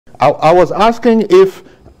I was asking if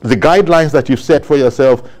the guidelines that you've set for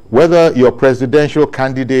yourself, whether your presidential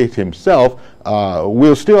candidate himself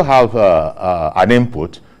will still have an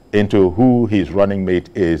input into who his running mate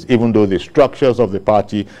is, even though the structures of the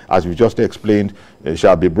party, as we just explained,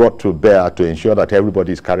 shall be brought to bear to ensure that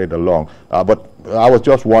everybody is carried along. But I was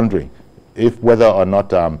just wondering if whether or not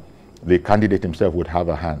the candidate himself would have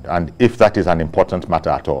a hand, and if that is an important matter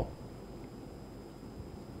at all.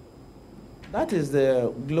 That is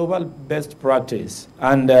the global best practice,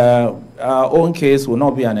 and our own case will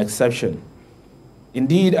not be an exception.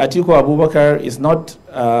 Indeed, Atiku Abubakar is not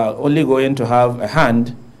only going to have a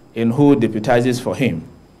hand in who deputizes for him,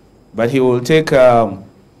 but he will take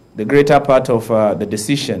the greater part of the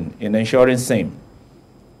decision in ensuring same.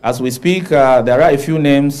 As we speak, there are a few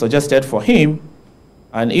names suggested for him,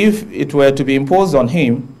 and if it were to be imposed on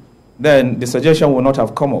him, then the suggestion will not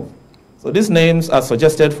have come up. So these names are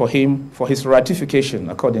suggested for him for his ratification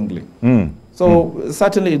accordingly. So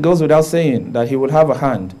certainly it goes without saying that he will have a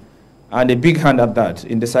hand, and a big hand at that,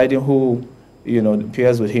 in deciding who,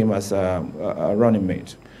 appears with him as a running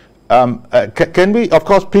mate. Can we, of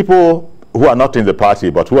course, people who are not in the party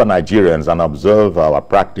but who are Nigerians and observe our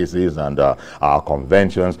practices and our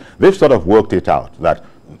conventions, they've sort of worked it out that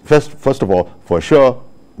first of all, for sure,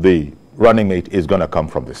 the running mate is going to come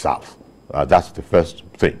from the South. That's the first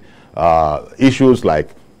thing. Issues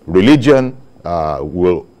like religion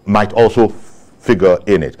might also figure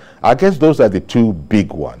in it. I guess those are the two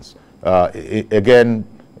big ones. Again,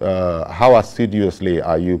 how assiduously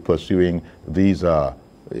are you pursuing these?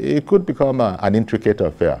 It could become an intricate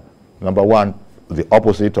affair. Number one, the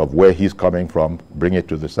opposite of where he's coming from, bring it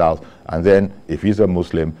to the South, and then if he's a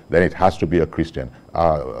Muslim, then it has to be a Christian.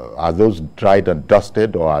 Are those dried and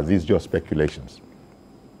dusted, or are these just speculations?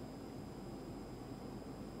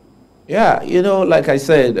 Yeah, like I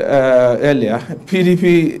said earlier,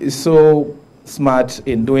 PDP is so smart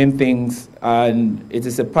in doing things, and it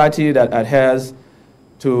is a party that adheres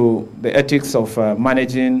to the ethics of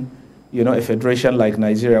managing, a federation like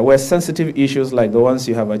Nigeria, where sensitive issues like the ones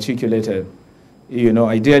you have articulated,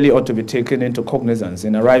 ideally ought to be taken into cognizance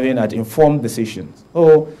in arriving at informed decisions.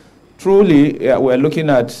 So truly, we're looking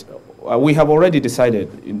at, we have already decided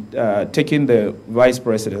in taking the vice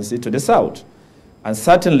presidency to the South. And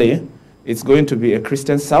certainly, it's going to be a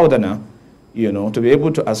Christian Southerner, to be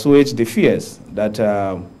able to assuage the fears that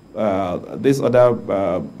this other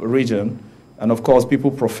region, and of course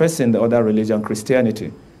people professing the other religion,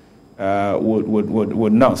 Christianity,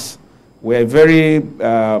 would nurse. We're very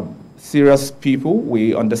serious people.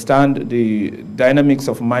 We understand the dynamics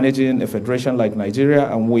of managing a federation like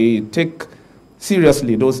Nigeria, and we take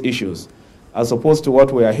seriously those issues, as opposed to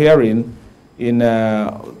what we are hearing in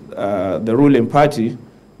the ruling party,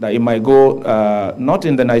 that it might go not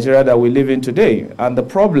in the Nigeria that we live in today. And the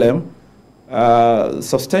problem,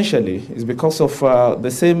 substantially, is because of the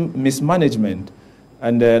same mismanagement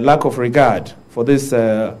and lack of regard for these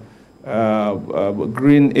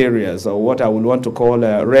green areas, or what I would want to call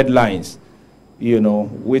red lines,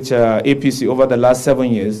 which APC over the last 7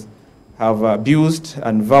 years have abused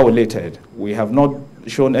and violated. We have not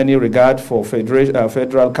shown any regard for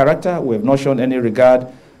federal character. We have not shown any regard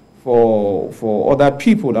for other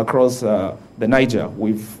people across the Niger.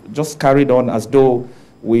 We've just carried on as though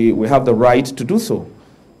we have the right to do so.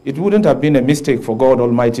 It wouldn't have been a mistake for God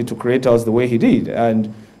Almighty to create us the way He did.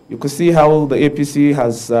 And you could see how the APC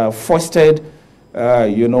has fostered,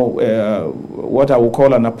 what I would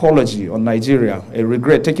call an apology on Nigeria, a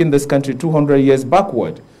regret, taking this country 200 years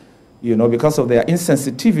backward, because of their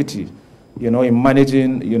insensitivity, in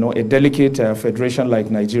managing, a delicate federation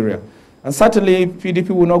like Nigeria. And certainly,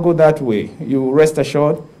 PDP will not go that way. You rest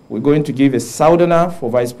assured, we're going to give a Southerner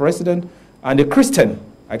for vice president and a Christian,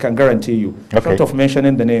 I can guarantee you, short of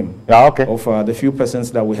mentioning the name of the few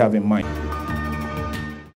persons that we have in mind.